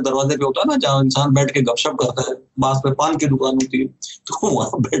बैल्कनी जैसा दरवाजे पे होता है ना, जहाँ इंसान बैठ के गपशप करता है, पास में पान की दुकान होती है, तो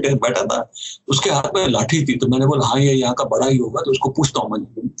वहां बैठा था। उसके हाथ में लाठी थी, तो मैंने बोला हाँ ये यहाँ का बड़ा ही होगा, तो उसको पूछता हूँ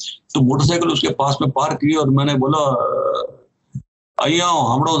मैं। तो मोटरसाइकिल उसके पास में पार्क की और मैंने बोला आइए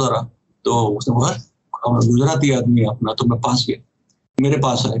हमड़ो जरा। तो उसने बोला गुजराती आदमी है अपना, तो मैं पास गया, मेरे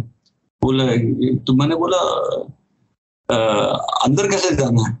पास आए, बोला, तो मैंने बोला अंदर कैसे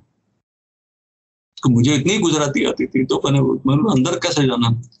जाना है? तो मुझे इतनी गुजराती आती थी, तो मैंने अंदर कैसे जाना?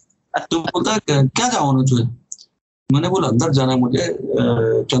 तो बोलता है क्या जाओ तुझे? मैंने बोला अंदर जाना है मुझे,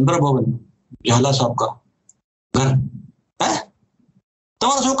 चंद्र भवन झाला साहब का घर है,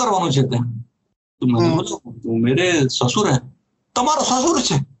 तुम्हारा शो करवाना चाहते हैं। तो मैंने बोला मेरे ससुर है। तुम्हारा ससुर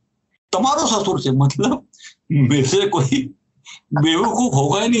से? तुम्हारो ससुर से मतलब मेरे से कोई बेवकूफ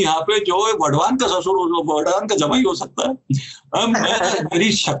होगा ही नहीं यहाँ पे, जो वडवान का ससुर हो, वडवान का जमाई हो सकता है।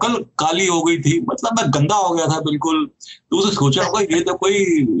 मेरी शक्ल काली हो गई थी, मतलब मैं गंदा हो गया था बिल्कुल। तो उसे सोचा होगा ये तो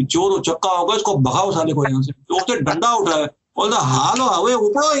कोई चोर उचक्का होगा, इसको भगाओ साले को यहाँ से। तो उसने डंडा उठाया, बोलता हालो हवे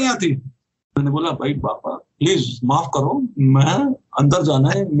उपड़ो यहाँ थी। मैंने बोला भाई पापा प्लीज माफ करो, मैं अंदर जाना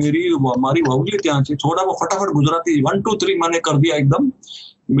है, हमारी भाऊजी ત્યાં છે। थोड़ा वो फटाफट गुजराती 1 2 3 मैंने कर दिया एकदम।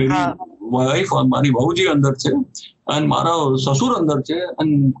 मेरी वाइफ और हमारी भाऊजी अंदर थे एंड मारा ससुर अंदर थे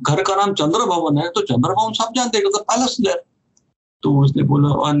एंड घर का नाम चंद्र भवन है, तो चंद्र भवन सब जानते हैं, पैलेस देयर। तो उसने बोला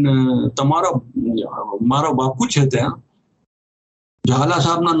मारा बापू છે ત્યાં, झाला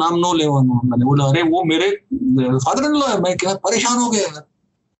साहब ना नाम नो लेवानो। मैंने बोला अरे वो मेरे फादर इन लॉ है। मैं क्या परेशान हो गया यार।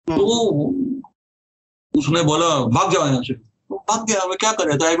 तो उसने बोला भाग जाओ यहाँ से। तो भाग गया, मैं क्या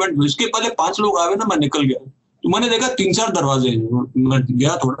करे था। इवेंट इसके पहले 5 लोग आए ना, मैं निकल गया। तो मैंने देखा 3-4 दरवाजे, मैं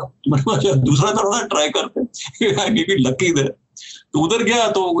गया थोड़ा, मैंने दूसरा दरवाजा ट्राई करते लकी दे। तो उधर गया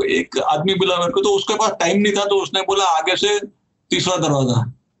तो एक आदमी मिला मेरे को, तो उसके पास टाइम नहीं था, तो उसने बोला आगे से तीसरा दरवाजा।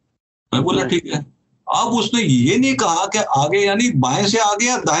 मैं बोला ठीक है। अब उसने ये नहीं कहा कि आगे यानी बाएं से आगे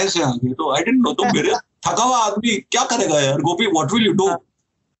या दाएं से आगे, तो आई डिडंट नो। तो मेरे थका हुआ आदमी क्या करेगा यार, Gopi what will you do,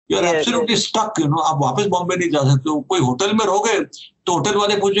 you are absolutely stuck, you know. आप वापस बॉम्बे नहीं जा सकते हो। कोई होटल में रहोगे तो होटल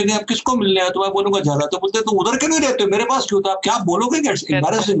वाले पूछेंगे आप किसको मिलने आए, तो मैं बोलूंगा जा रहा। तो बोलते तुम उधर क्यों नहीं रहते हो, मेरे पास क्यों? था आप क्या बोलोगे? It's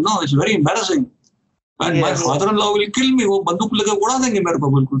embarrassing, no it's very embarrassing and my father in law will kill me. वो बंदूक लेके उड़ा देंगे मेरे को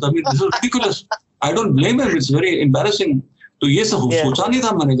बिल्कुल। I mean this is ridiculous, I don't blame him, it's very embarrassing. तो ये सब सोचा नहीं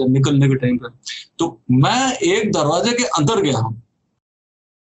था मैंने जब निकलने के टाइम पे। तो मैं एक दरवाजे के अंदर गया,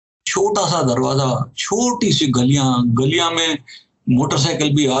 छोटा सा दरवाजा, छोटी सी गलियां में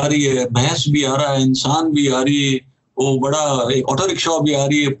मोटरसाइकिल भी आ रही है, भैंस भी आ रहा है, इंसान भी आ रही है, वो बड़ा एक ऑटो रिक्शा भी आ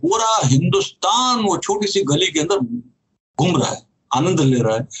रही है। पूरा हिंदुस्तान वो छोटी सी गली के अंदर घूम रहा है, आनंद ले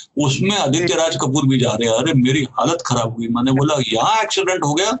रहा है। उसमें आदित्य राज कपूर भी जा रहे हैं। अरे मेरी हालत खराब हुई। मैंने बोला यहाँ एक्सीडेंट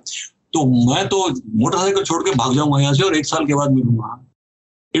हो गया तो मैं तो मोटरसाइकिल छोड़ के भाग जाऊंगा यहाँ से और 1 साल के बाद मिलूंगा।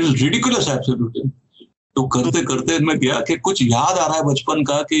 It is ridiculous absolutely. तो करते करते मैं गया कि कुछ याद आ रहा है बचपन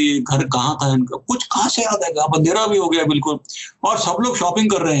का कि घर कहाँ था इनका, कुछ कहाँ से याद आएगा। अंधेरा भी हो गया बिल्कुल और सब लोग शॉपिंग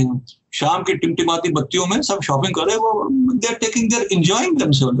कर रहे हैं। शाम की टिमटिमाती बत्तियों में सब शॉपिंग कर रहे हैं। वो they are taking, they are enjoying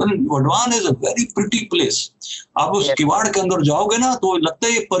themselves. Wadhwan is a very pretty place. आप उस किवाड़ के अंदर जाओगे ना तो लगता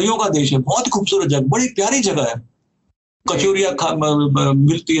है ये परियों का देश है। बहुत ही खूबसूरत जगह, बड़ी प्यारी जगह है। कचौरिया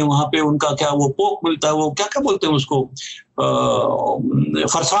मिलती है वहां पे, उनका क्या वो पोक मिलता है, वो क्या क्या बोलते हैं उसको,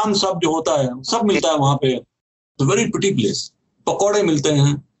 फरसान सब जो होता है सब मिलता है वहां पे। तो वेरी प्रिटी प्लेस। पकौड़े मिलते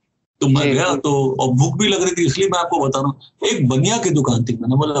हैं। तो मैं गया तो और भूख भी लग रही थी, इसलिए मैं आपको बता रहा हूँ। एक बनिया की दुकान थी।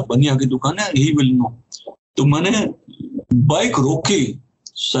 मैंने बोला बनिया की दुकान है, यही विल नो। तो मैंने बाइक रोकी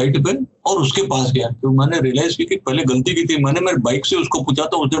साइड पे और उसके पास गया। तो मैंने रियलाइज की कि पहले गलती की थी। मैंने मेरे बाइक से उसको पूछा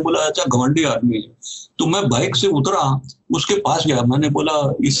तो उसने बोला अच्छा घमंडी आदमी है। तो मैं बाइक से उतरा, उसके पास गया। मैंने बोला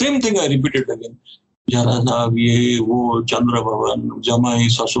same thing I repeated again, Jhala साहब ये वो चंद्र भवन जमाई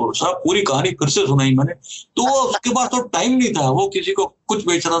ससुर सब पूरी कहानी फिर से सुनाई मैंने। तो उसके पास तो टाइम नहीं था। वो किसी को कुछ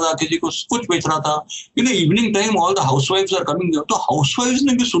बेच रहा था, किसी को कुछ बेच रहा था। इवनिंग टाइम ऑल द हाउसवाइफ्स आर कमिंग। तो हाउसवाइफ्स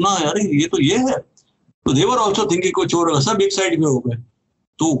ने भी सुना यार ये तो ये है। तो दे वर आल्सो थिंकिंग कुछ और, सब एक साइड में हो गए।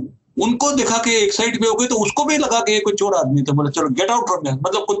 तो उनको दिखा के एक साइड पे हो गए, तो उसको भी लगा के कोई चोर आदमी था, बोले चलो गेट आउट फ्रॉम हियर,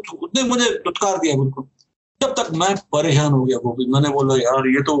 मतलब कुछ उसने मुझे दुत्कार दिया बिल्कुल। जब तक मैं परेशान हो गया गोपी, मैंने बोला यार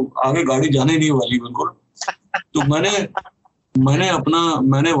ये तो आगे गाड़ी जाने नहीं वाली बिल्कुल। तो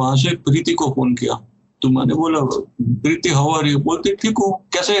मैंने वहां से प्रीति को फोन किया, तो मैंने बोला प्रीति हाउ आर यू, बोलती ठीक हूँ,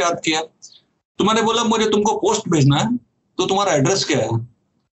 कैसे याद किया? तो मैंने बोला मुझे तुमको पोस्ट भेजना है, तो तुम्हारा एड्रेस क्या है?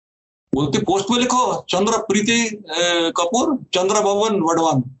 बोलती पोस्ट में लिखो चंद्र प्रीति कपूर, चंद्र भवन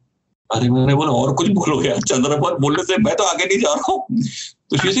वडवान। अरे मैंने बोला और कुछ बोलो यार, चंद्र भवन बोलने से मैं तो आगे नहीं जा रहा हूँ।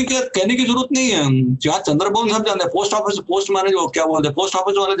 तो किसी के कहने की जरूरत नहीं है, जहाँ चंद्र भवन सब जानते हैं, पोस्ट ऑफिस पोस्ट मैनेज क्या बोलते हैं, पोस्ट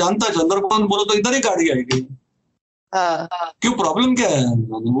ऑफिस वाले जानता है, चंद्र भवन बोलो तो इधर ही गाड़ी आएगी। क्यों, प्रॉब्लम क्या है?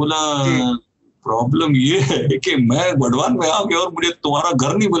 मैंने बोला प्रॉब्लम ये है कि मैं वडवान में आ गया और मुझे तुम्हारा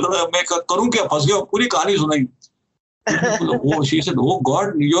घर नहीं मिल रहा है, मैं करूं क्या, फंस गया। पूरी कहानी सुनाई। Oh she said oh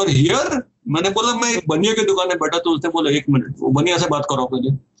God you are here. मैंने बोला मैं बनिया की दुकान में बैठा, तो उसने बोला एक मिनट, वो बनिया से बात करो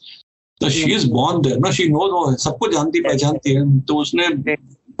पहले। तो शी इज बोर्न देयर ना, शी नोज, वो सबको जानती पहचानती है। तो उसने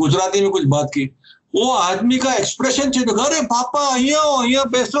गुजराती में कुछ बात की, वो आदमी का एक्सप्रेशन चेंज, अरे पापा અહીંયા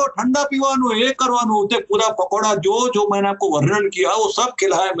બેસો, ठंडा पीवानो, ये करवानो, ते पूरा पकौड़ा जो मैंने आपको वर्णन किया वो सब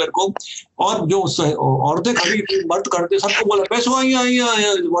खिलाया मेरे को। और जो औरतें खड़ी थी, मर्द करते, सबको बोला बेसो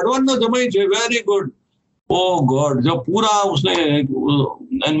અહીંયા वडवान नो जमाई छे, वेरी गुड। ओ गॉड, जब पूरा उसने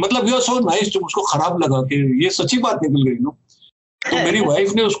मतलब यू आर सो नाइस, उसको खराब लगा कि ये सच्ची बात निकल गई ना। तो मेरी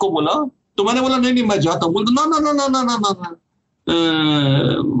वाइफ ने उसको बोला, तो मैंने बोला नहीं मैं जाता हूँ। बोलता ना ना ना ना ना ना ना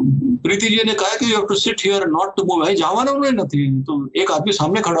प्रीति जी ने कहा कि you have to sit here not to move. भाई जावाना नहीं। तो एक आदमी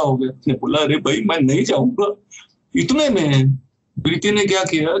सामने खड़ा हो गया, उसने बोला अरे भाई मैं नहीं जाऊंगा। इतने में प्रीति ने क्या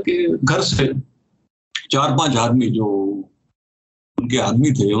किया कि घर से 4-5 आदमी जो उनके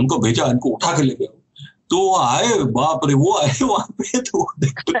आदमी थे उनको भेजा, इनको उठा के ले गया। तो आए, बाप रे, वो आए वहां पे, तो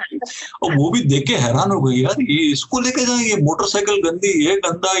और वो भी देख के हैरान हो गई, यार ये इसको लेके जाए, ये मोटरसाइकिल गंदी, ये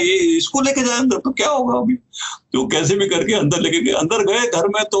गंदा, ये इसको लेके जाए अंदर तो क्या होगा अभी। तो कैसे भी करके अंदर लेके गए। अंदर गए घर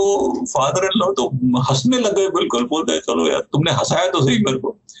में, तो फादर इन लॉ तो हंसने लगे, बिल्कुल बोलते चलो यार तुमने हंसाया तो सही मेरे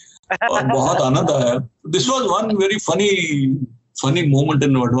को, और बहुत आनंद आया। This was one very funny moment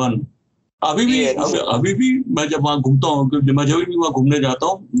in Wadhwan. अभी भी मैं जब वहां घूमता हूँ, मैं जब भी वहां घूमने जाता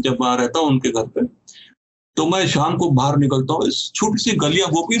हूँ, जब वहां रहता हूँ उनके घर पे, तो मैं शाम को बाहर निकलता हूँ, छोटी सी गलियां,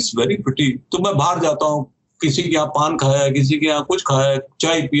 वो भी वेरी प्रिटी। तो मैं बाहर जाता हूँ, किसी के यहाँ पान खाया, किसी के यहाँ कुछ खाया,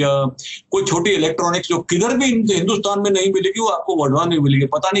 चाय पिया, कोई छोटी इलेक्ट्रॉनिक्स जो किधर भी हिंदुस्तान में नहीं मिलेगी वो आपको वडवान में मिलेगी।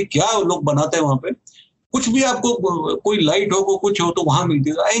 पता नहीं क्या लोग बनाते हैं वहां पे, कुछ भी आपको, कोई लाइट हो, कुछ हो तो वहां मिलती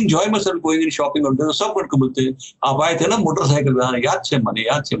है। I enjoy myself going in shopping. तो सब को बोलते हैं आप आए थे ना मोटरसाइकिल पे, याद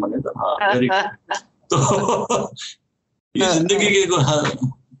से मने हाँ वेरी। तो ये जिंदगी के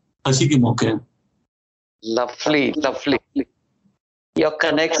हंसी के मौके हैं। Lovely. Your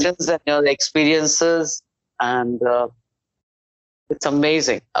connections and your experiences, and it's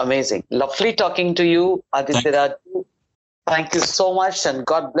amazing. Lovely talking to you, Aditya Raju. Thank you so much and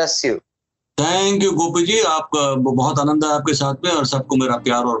God bless you. Thank you, गोपी जी, आपका बहुत आनंद है आपके साथ में, और सबको मेरा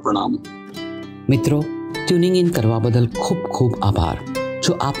प्यार और प्रणाम। મિત્રો, ટ્યુનિંગ ઇન કરવા બદલ ખૂબ ખૂબ આભાર।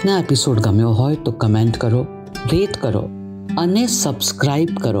 જો આપને એપિસોડ ગમ્યો હોય તો કમેન્ટ કરો, રેટ કરો અને સબસ્ક્રાઇબ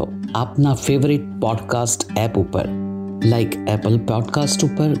કરો આપના ફેવરિટ પોડકાસ્ટ એપ ઉપર, લાઈક એપલ પોડકાસ્ટ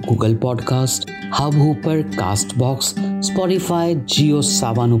ઉપર, ગૂગલ પોડકાસ્ટ, હબ ઉપર, કાસ્ટબોક્સ, સ્પોટીફાય, જીઓ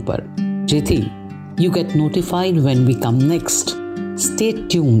સાવન ઉપર, જેથી you get notified when we come next. Stay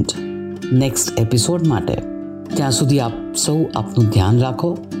tuned next episode માટે। ત્યાં સુધી આપ સૌ આપનું ધ્યાન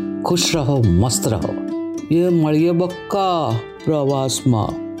રાખો, ખુશ રહો, મસ્ત રહો। એ મળીએ બક્કા પ્રવાસમાં।